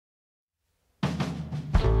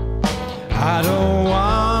I don't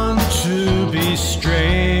want to be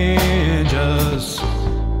strangers.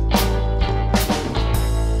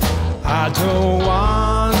 I don't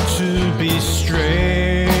want to be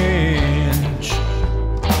strange,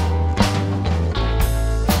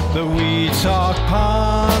 but we talk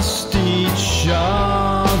past each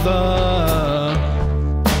other,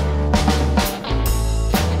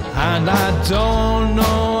 and I don't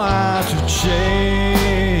know how to change.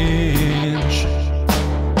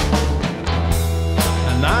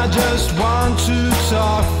 And I just want to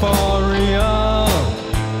talk for real.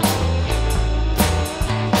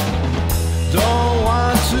 Don't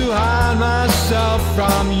want to hide myself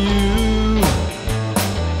from you,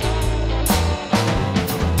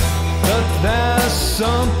 but there's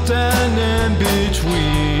something in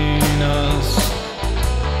between us.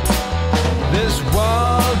 This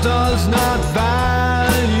world does not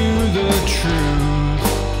value the truth.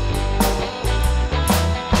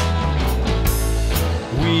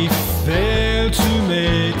 We fail to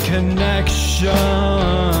make connections,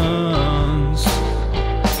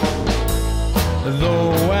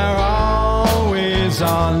 though we're always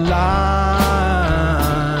online.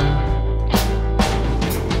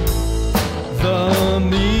 The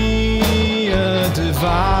media divides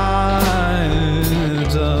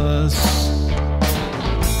us,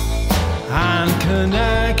 and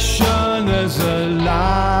connection is a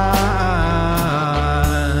lie.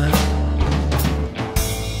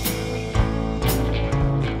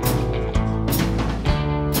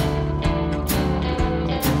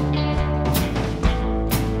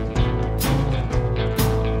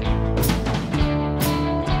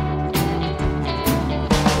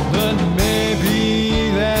 But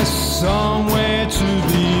maybe there's some way to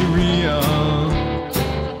be real.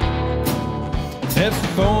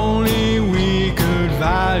 If only we could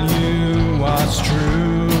value what's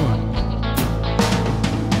true.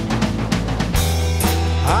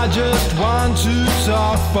 I just want to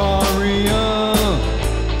talk for real.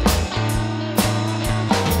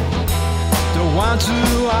 Don't want to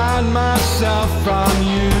hide myself from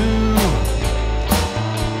you,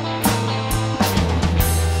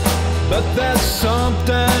 but there's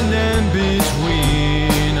something in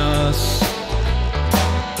between us.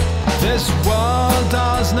 This world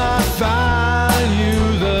does not value